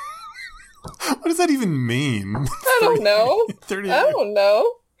 What does that even mean? I don't know. 30 I don't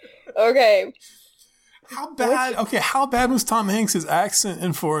know. Okay. How bad was Tom Hanks' accent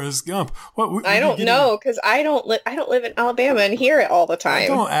in Forrest Gump? I don't know because I don't live in Alabama and hear it all the time.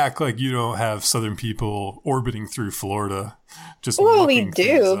 Don't act like you don't have Southern people orbiting through Florida. Well, we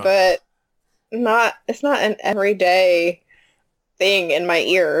do, but it's not an everyday thing in my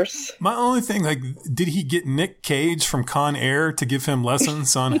ears. My only thing, did he get Nick Cage from Con Air to give him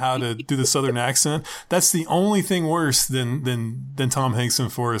lessons on how to do the Southern accent? That's the only thing worse than Tom Hanks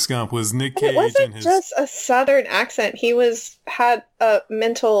and Forrest Gump was Nick Cage. It wasn't just a Southern accent. He had a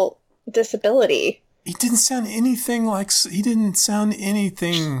mental disability. He didn't sound anything like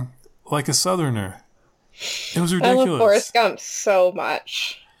a Southerner. It was ridiculous. I love Forrest Gump so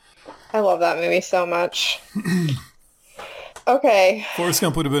much. I love that movie so much. Okay. Forrest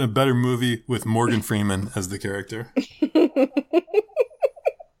Gump would have been a better movie with Morgan Freeman as the character.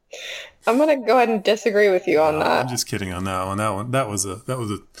 I'm going to go ahead and disagree with you on that. I'm just kidding on that one. That was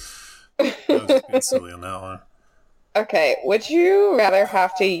being silly on that one. Okay. Would you rather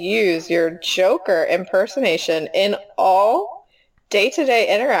have to use your Joker impersonation in all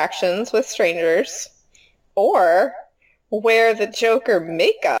day-to-day interactions with strangers, or wear the Joker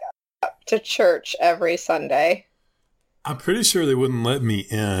makeup to church every Sunday? I'm pretty sure they wouldn't let me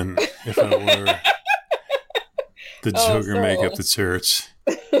in if I wore the Joker makeup to church.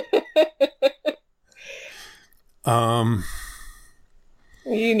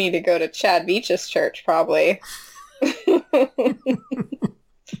 You need to go to Chad Beach's church, probably.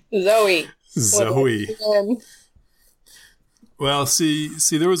 Zoe. Well, see,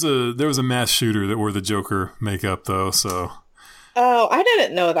 there was a mass shooter that wore the Joker makeup though, so. Oh, I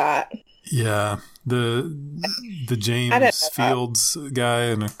didn't know that. Yeah, the James Fields guy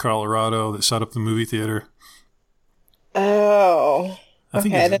in Colorado that shot up the movie theater. Oh, I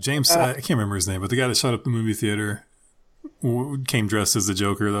think it's James. I can't remember his name, but the guy that shot up the movie theater came dressed as the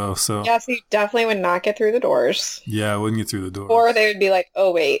Joker, though. So yes, he definitely would not get through the doors. Yeah, I wouldn't get through the doors. Or they would be like,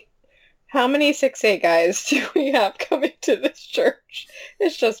 "Oh wait, how many 6'8" guys do we have coming to this church?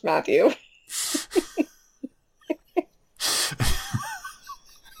 It's just Matthew."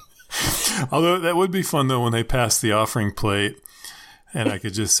 Although that would be fun though when they pass the offering plate, and I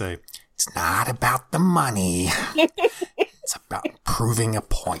could just say, It's not about the money. It's about proving a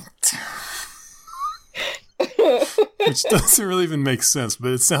point. Which doesn't really even make sense,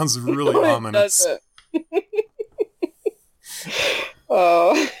 but it sounds really ominous.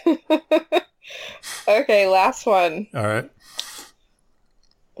 Oh. Okay, last one. All right.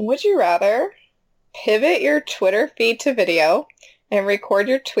 Would you rather pivot your Twitter feed to video and record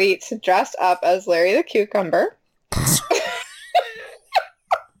your tweets dressed up as Larry the Cucumber?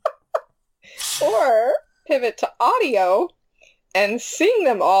 Or pivot to audio and sing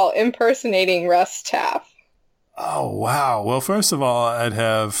them all impersonating Russ Taff? Oh, wow. Well, first of all, I'd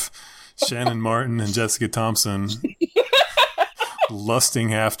have Shannon Martin and Jessica Thompson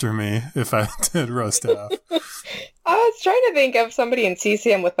lusting after me if I did Russ Taff. I was trying to think of somebody in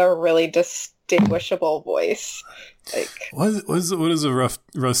CCM with a really distinguishable voice. Like, what is a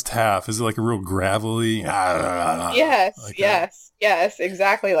Russ Taff? Is it like a real gravelly? Yes, like yes,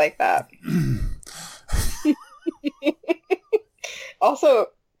 exactly like that. Also,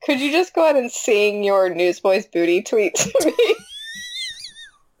 could you just go ahead and sing your Newsboys booty tweet to me?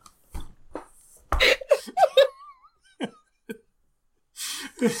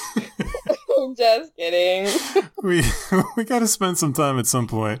 I'm just kidding. We got to spend some time at some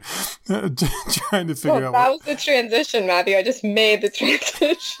point trying to figure out. That was the transition, Matthew. I just made the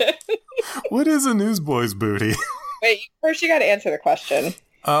transition. What is a newsboy's booty? Wait, first you got to answer the question.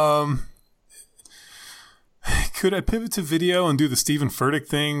 Could I pivot to video and do the Stephen Furtick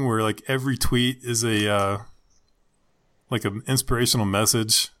thing, where like every tweet is a like an inspirational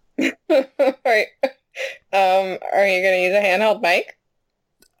message? Right. Are you going to use a handheld mic?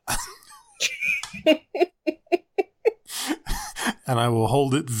 And I will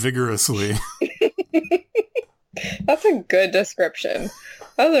hold it vigorously. That's a good description.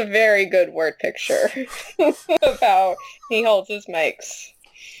 That was a very good word picture of how he holds his mics.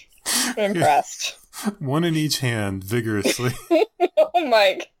 I'm impressed. One in each hand, vigorously. Oh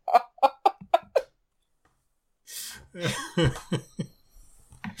my god.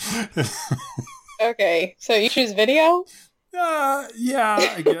 Okay, so you choose video? Yeah,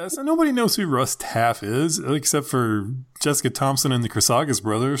 I guess. And nobody knows who Russ Taff is, except for Jessica Thompson and the Chrysagas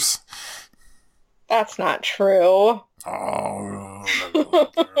brothers. That's not true. Oh.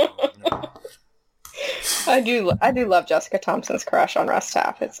 I do love Jessica Thompson's crush on Russ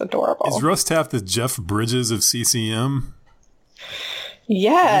Taff. It's adorable. Is Russ Taff the Jeff Bridges of CCM?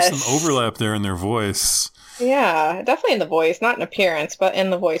 Yes. There's some overlap there in their voice. Yeah, definitely in the voice, not in appearance, but in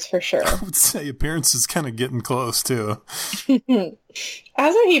the voice for sure. I would say appearance is kind of getting close too.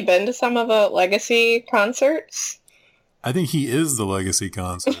 Hasn't he been to some of the Legacy concerts? I think he is the Legacy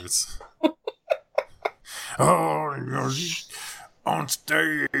concerts. Oh, on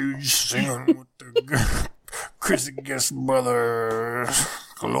stage singing with the Chrysagas brothers.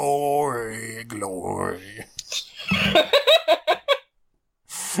 Glory, glory.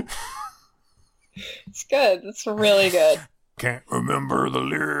 It's good. It's really good. Can't remember the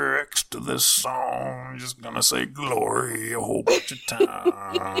lyrics to this song. I'm just gonna say glory a whole bunch of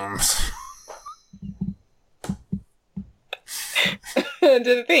times.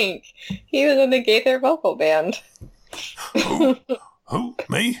 To think he was in the Gaither vocal band. Who,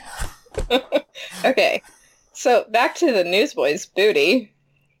 me? Okay, so back to the Newsboys booty.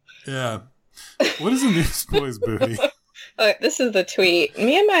 Yeah. What is a Newsboys booty? This is the tweet.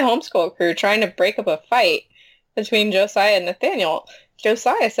 Me and my homeschool crew trying to break up a fight between Josiah and Nathaniel.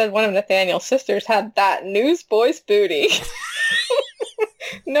 Josiah said one of Nathaniel's sisters had that Newsboys booty.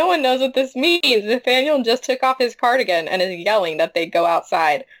 No one knows what this means. Nathaniel just took off his cardigan and is yelling that they go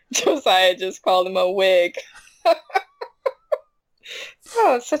outside. Josiah just called him a wig.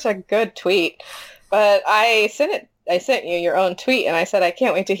 Oh, it's such a good tweet. But I sent you your own tweet, and I said, I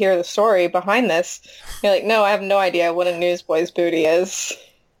can't wait to hear the story behind this. You're like, no, I have no idea what a Newsboys booty is.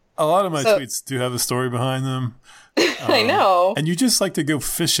 A lot of my tweets do have a story behind them. I know. And you just like to go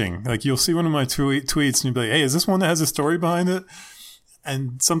fishing. Like, you'll see one of my tweets, and you'll be like, hey, is this one that has a story behind it?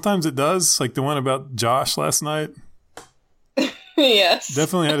 And sometimes it does, like the one about Josh last night. Yes.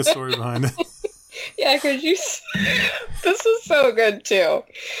 Definitely had a story behind it. Yeah, because this is so good, too.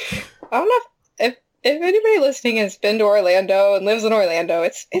 I don't know if anybody listening has been to Orlando and lives in Orlando,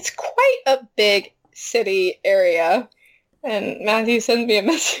 it's quite a big city area. And Matthew sends me a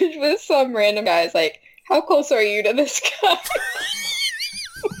message with some random guy's like, how close are you to this guy?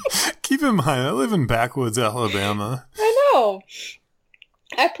 Keep in mind, I live in backwoods Alabama. I know.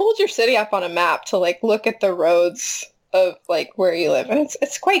 I pulled your city up on a map to like look at the roads of like where you live, and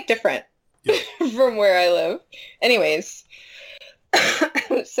it's quite different from where I live. Anyways,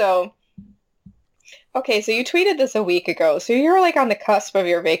 so Okay, so you tweeted this a week ago, so you're like on the cusp of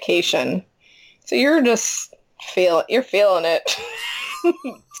your vacation. So you're just you're feeling it.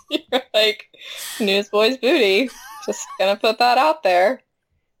 You're like, Newsboys booty. Just gonna put that out there.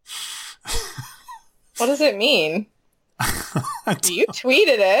 What does it mean? You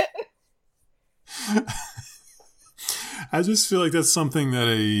tweeted it. I just feel like that's something that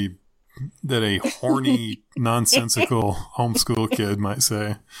a horny, nonsensical homeschool kid might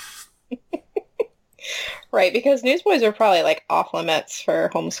say. Right, because Newsboys are probably like off limits for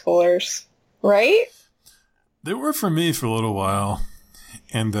homeschoolers, right? They were for me for a little while.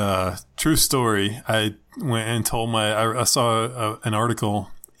 And true story, I went and told I saw an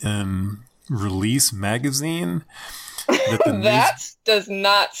article in Release magazine that the that does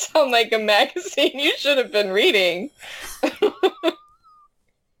not sound like a magazine you should have been reading.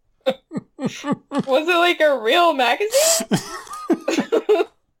 Was it like a real magazine?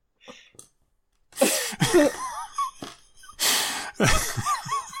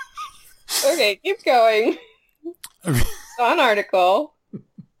 Okay, keep going. Saw an article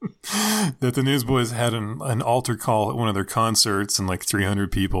that the Newsboys had an altar call at one of their concerts and like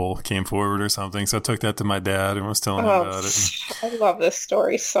 300 people came forward or something. So I took that to my dad and was telling him about it. I love this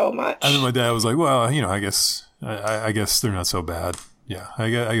story so much. And then my dad was like, well, I guess they're not so bad. Yeah, I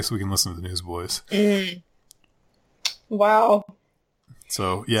guess we can listen to the Newsboys. Wow.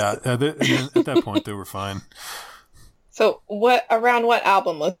 So yeah, at that point they were fine. So around what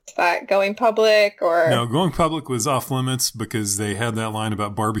album was that? Going Public or? No, Going Public was off limits because they had that line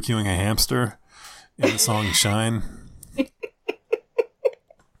about barbecuing a hamster in the song Shine.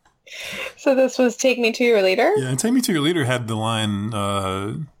 So this was Take Me to Your Leader? Yeah, and Take Me to Your Leader had the line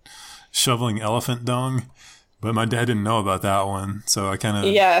shoveling elephant dung, but my dad didn't know about that one, so I kind of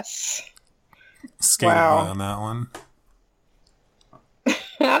skated by on that one.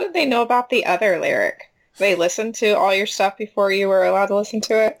 How did they know about the other lyric? They listened to all your stuff before you were allowed to listen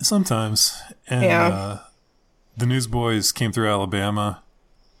to it? Sometimes. And the Newsboys came through Alabama,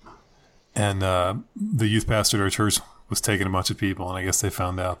 and the youth pastor at our church was taking a bunch of people, and I guess they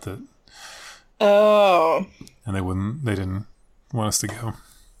found out that. Oh. And they didn't want us to go.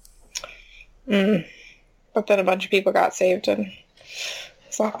 But then a bunch of people got saved, and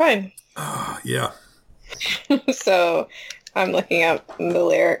it's all fine. Yeah. So I'm looking up the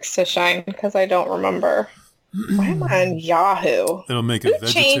lyrics to Shine because I don't remember. Why am I on Yahoo? It'll make Who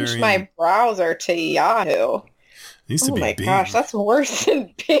changed my browser to Yahoo? It used to be my Bing. gosh, that's worse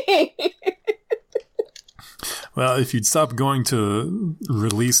than Bing. Well, if you'd stop going to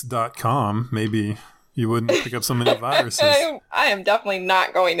release.com, maybe you wouldn't pick up so many viruses. I am definitely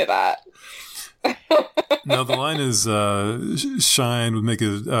not going to that. No, the line is Shine would make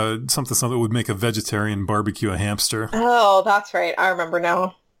something would make a vegetarian barbecue a hamster. Oh, that's right. I remember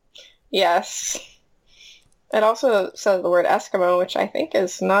now. Yes. It also says the word Eskimo, which I think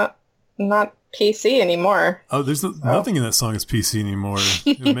is not PC anymore. Oh, there's nothing in that song is PC anymore.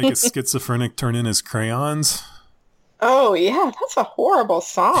 It would make a schizophrenic turn in his crayons. Oh, yeah. That's a horrible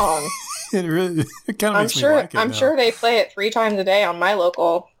song. It kind of makes me like it I'm now. sure they play it 3 times a day on my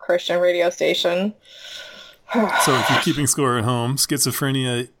local Christian radio station. So if you're keeping score at home,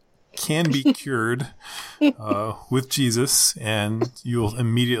 schizophrenia can be cured with Jesus, and you'll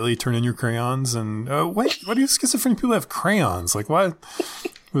immediately turn in your crayons. And wait, why do schizophrenic people have crayons? Like, why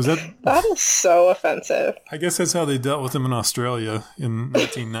was that? That is so offensive. I guess that's how they dealt with them in Australia in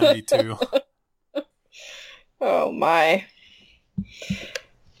 1992. Oh my.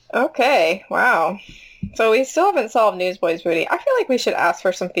 Okay, wow. So we still haven't solved Newsboys booty. I feel like we should ask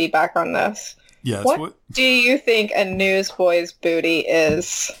for some feedback on this. Yes. What do you think a Newsboys booty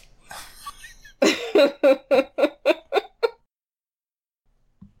is?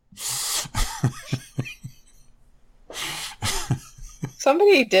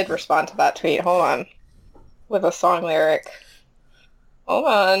 Somebody did respond to that tweet. Hold on. With a song lyric. Hold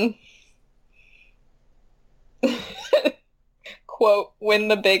on. Quote, when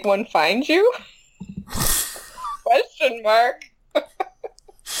the big one finds you? Question mark.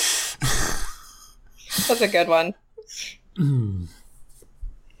 That's a good one.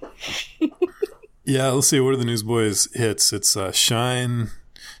 Yeah, let's see. What are the Newsboys hits? It's Shine,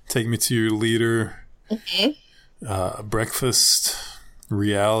 Take Me to Your Leader, Breakfast,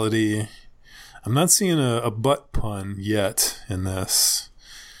 Reality. I'm not seeing a butt pun yet in this.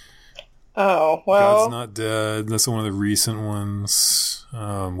 Oh, well. God's Not Dead. That's one of the recent ones.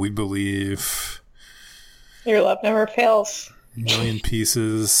 We Believe. Your Love Never Fails. Million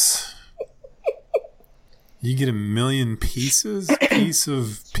Pieces. You get a million pieces? Piece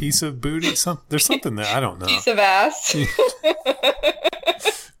of booty? There's something there. I don't know. Piece of ass.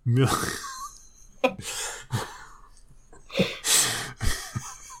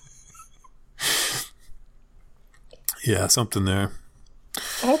 Yeah, something there.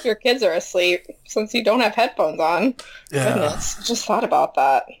 I hope your kids are asleep since you don't have headphones on. Yeah. Goodness, just thought about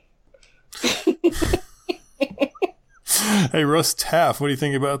that. Hey, Russ Taff, what do you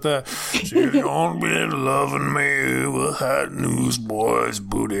think about that? She don't be loving me with that newsboy's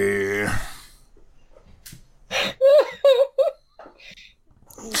booty.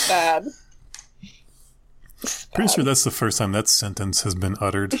 Bad. Pretty sure that's the first time that sentence has been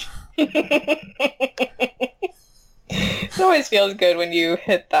uttered. It always feels good when you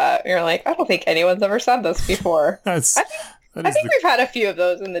hit that. You're like, I don't think anyone's ever said this before. I think we've had a few of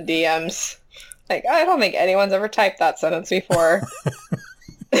those in the DMs. Like, I don't think anyone's ever typed that sentence before.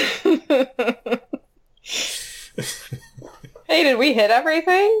 Hey, did we hit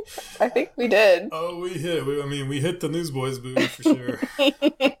everything? I think we did. Oh, we hit it. We hit the newsboys booty for sure.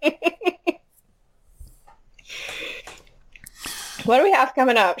 What do we have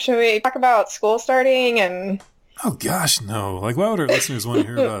coming up? Should we talk about school starting and... Oh, gosh, no. Like, why would our listeners want to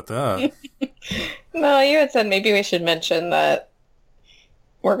hear about that? No, you had said maybe we should mention that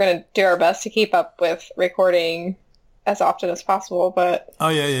we're going to do our best to keep up with recording as often as possible, but... Oh,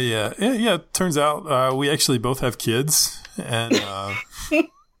 yeah. Yeah, it turns out we actually both have kids, and...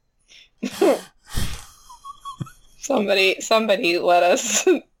 Somebody let us,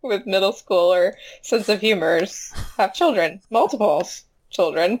 with middle school or sense of humors, have children. Multiple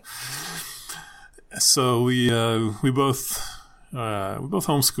children. So we both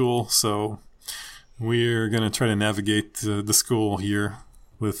homeschool, so we're going to try to navigate the school here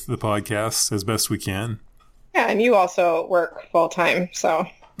with the podcast as best we can. Yeah, and you also work full time, so.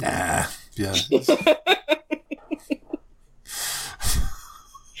 Yeah.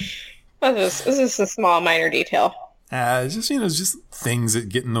 This is a small minor detail. It's just things that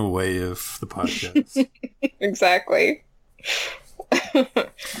get in the way of the podcast. Exactly.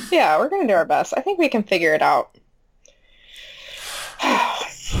 Yeah, we're going to do our best. I think we can figure it out.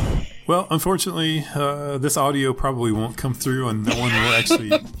 Well, unfortunately, this audio probably won't come through and no one will actually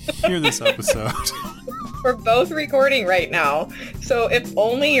hear this episode. We're both recording right now, so if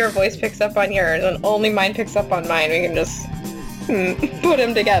only your voice picks up on yours and only mine picks up on mine, we can just put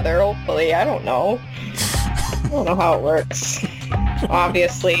them together, hopefully. I don't know. I don't know how it works.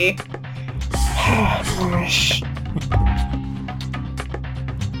 Obviously. Gosh.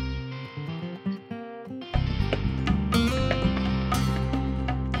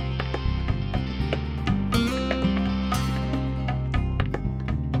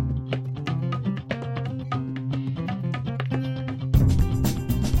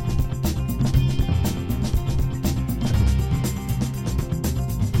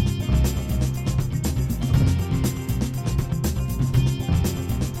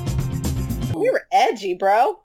 We were edgy, bro.